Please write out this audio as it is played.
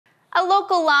A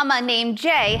local llama named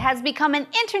Jay has become an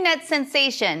internet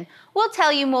sensation. We'll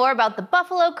tell you more about the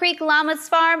Buffalo Creek Llamas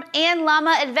Farm and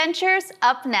Llama Adventures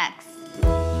up next.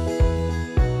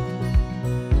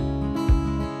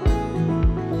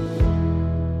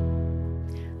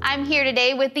 I'm here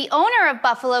today with the owner of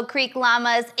Buffalo Creek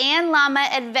Llamas and Llama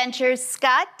Adventures,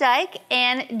 Scott Dyke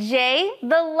and Jay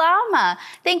the Llama.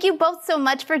 Thank you both so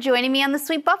much for joining me on the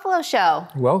Sweet Buffalo Show.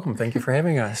 You're welcome. Thank you for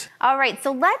having us. All right,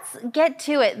 so let's get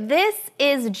to it. This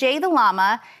is Jay the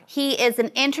Llama. He is an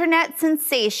internet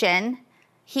sensation.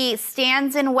 He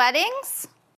stands in weddings.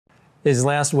 His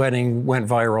last wedding went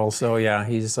viral, so yeah,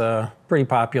 he's pretty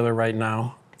popular right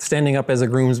now. Standing up as a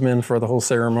groomsman for the whole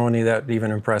ceremony, that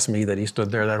even impressed me that he stood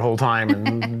there that whole time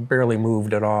and barely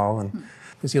moved at all. And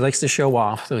because he likes to show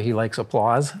off, so he likes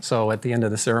applause. So at the end of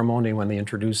the ceremony, when they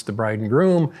introduced the bride and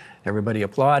groom, everybody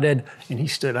applauded, and he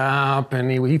stood up,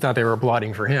 and he thought they were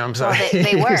applauding for him. So well,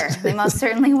 they were. They most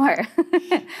certainly were.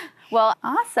 Well,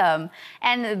 awesome.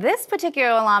 And this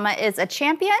particular llama is a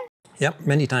champion? Yep,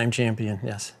 many-time champion,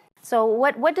 yes. So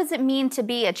what does it mean to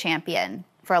be a champion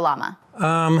for a llama?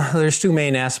 There's two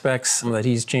main aspects that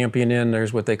he's champion in.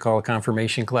 There's what they call a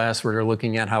conformation class, where they're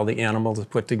looking at how the animal is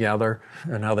put together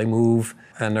and how they move.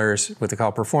 And there's what they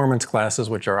call performance classes,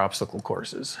 which are obstacle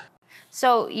courses.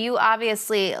 So you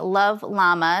obviously love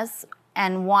llamas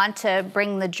and want to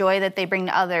bring the joy that they bring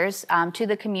to others to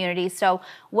the community. So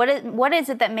what is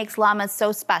it that makes llamas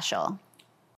so special?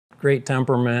 Great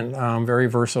temperament, very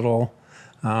versatile,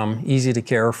 easy to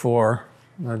care for.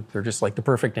 They're just like the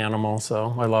perfect animal,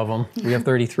 so I love them. We have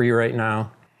 33 right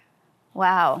now.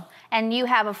 Wow. And you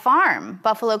have a farm,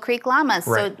 Buffalo Creek Llamas.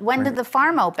 Right, so when did the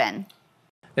farm open?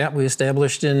 Yeah, we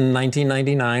established in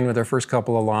 1999 with our first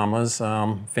couple of llamas.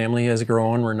 Family has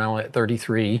grown. We're now at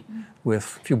 33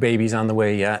 with a few babies on the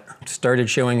way yet. Started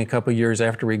showing a couple years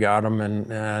after we got them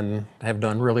and have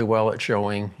done really well at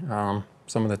showing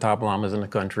some of the top llamas in the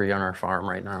country on our farm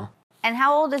right now. And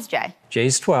how old is Jay?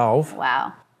 Jay's 12.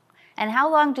 Wow. And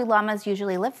how long do llamas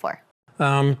usually live for?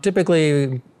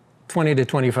 Typically 20 to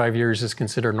 25 years is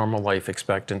considered normal life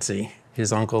expectancy.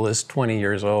 His uncle is 20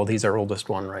 years old. He's our oldest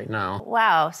one right now.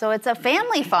 Wow, so it's a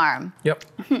family farm. Yep.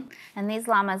 And these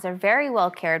llamas are very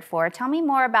well cared for. Tell me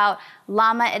more about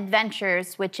Llama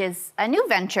Adventures, which is a new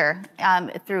venture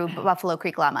through Buffalo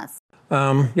Creek Llamas.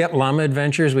 Yep, Llama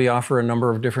Adventures. We offer a number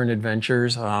of different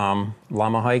adventures.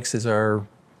 Llama Hikes is our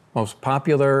most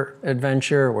popular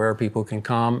adventure, where people can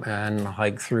come and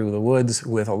hike through the woods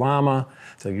with a llama.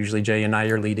 So usually Jay and I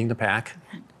are leading the pack.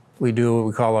 We do what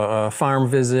we call a farm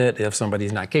visit if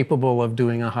somebody's not capable of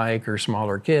doing a hike, or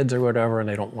smaller kids or whatever, and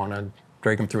they don't want to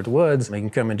drag them through the woods. They can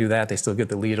come and do that. They still get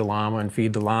to lead a llama and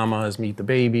feed the llamas, meet the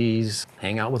babies,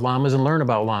 hang out with llamas and learn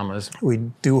about llamas. We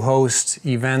do host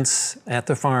events at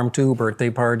the farm too,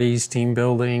 birthday parties, team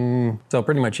building. So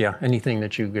pretty much, yeah, anything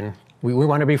that you can. We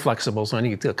want to be flexible, so I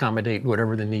need to accommodate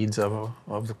whatever the needs of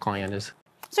the client is.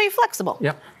 So you're flexible?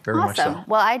 Yep, very much so.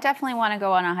 Well, I definitely want to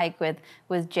go on a hike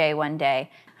with Jay one day.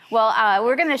 Well,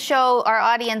 we're going to show our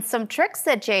audience some tricks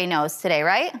that Jay knows today,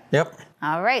 right? Yep.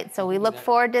 All right, so we look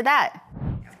forward to that.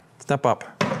 Step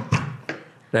up.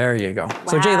 There you go. Wow.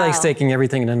 So Jay likes taking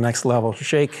everything to the next level.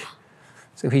 Shake.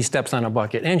 So he steps on a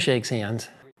bucket and shakes hands.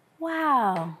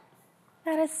 Wow,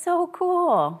 that is so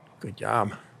cool. Good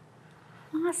job.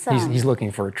 Awesome. He's looking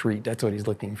for a treat. That's what he's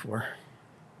looking for.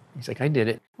 He's like, I did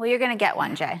it. Well, you're going to get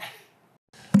one, Jay.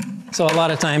 So a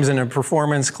lot of times in a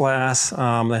performance class,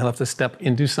 they'll have to step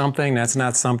into something that's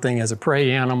not something. As a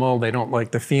prey animal, they don't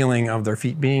like the feeling of their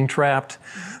feet being trapped.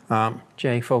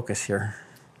 Jay, focus here.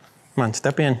 Come on,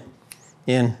 step in.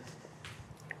 In.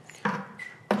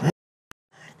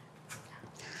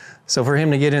 So for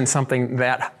him to get in something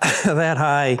that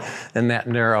high and that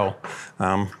narrow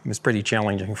is pretty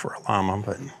challenging for a llama,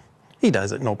 but he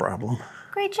does it, no problem.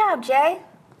 Great job, Jay.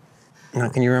 Now,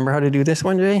 can you remember how to do this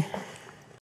one, Jay?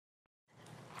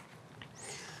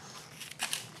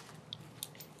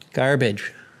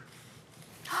 Garbage.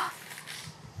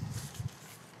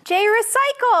 Jay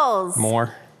recycles.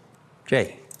 More.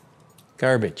 Jay.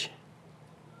 Garbage.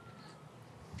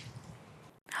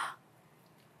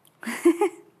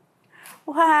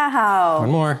 Wow.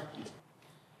 One more.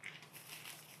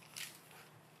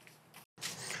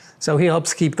 So he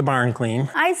helps keep the barn clean.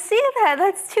 I see that.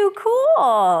 That's too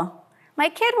cool. My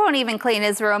kid won't even clean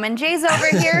his room, and Jay's over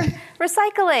here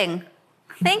recycling.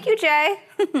 Thank you, Jay.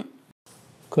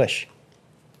 Cush.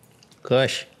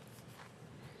 Cush.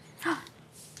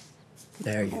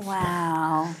 There you go.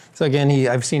 Wow. So again,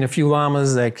 I've seen a few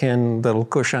llamas that'll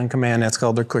cush on command. That's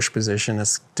called their cush position.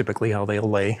 That's typically how they'll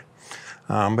lay.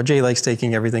 But Jay likes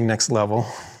taking everything next level.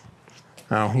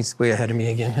 Oh, he's way ahead of me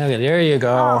again. Okay, there you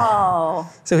go. Oh.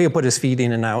 So he'll put his feet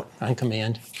in and out on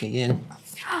command. Get in.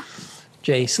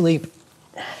 Jay, sleep.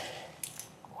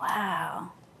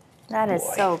 Wow. That is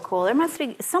so cool. There must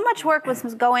be so much work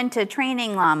must go into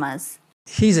training llamas.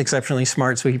 He's exceptionally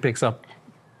smart, so he picks up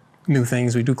new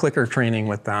things. We do clicker training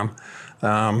with them.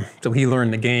 So he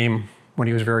learned the game when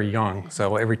he was very young.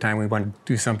 So every time we want to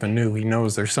do something new, he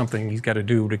knows there's something he's got to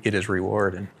do to get his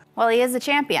reward. And Well, he is a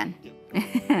champion.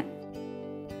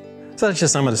 so that's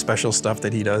just some of the special stuff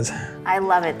that he does. I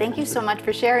love it. Thank you so much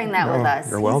for sharing that with us.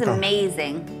 You're welcome. He's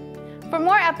amazing. For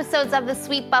more episodes of The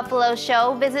Sweet Buffalo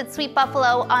Show, visit Sweet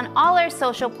Buffalo on all our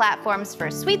social platforms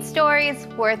for sweet stories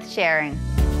worth sharing.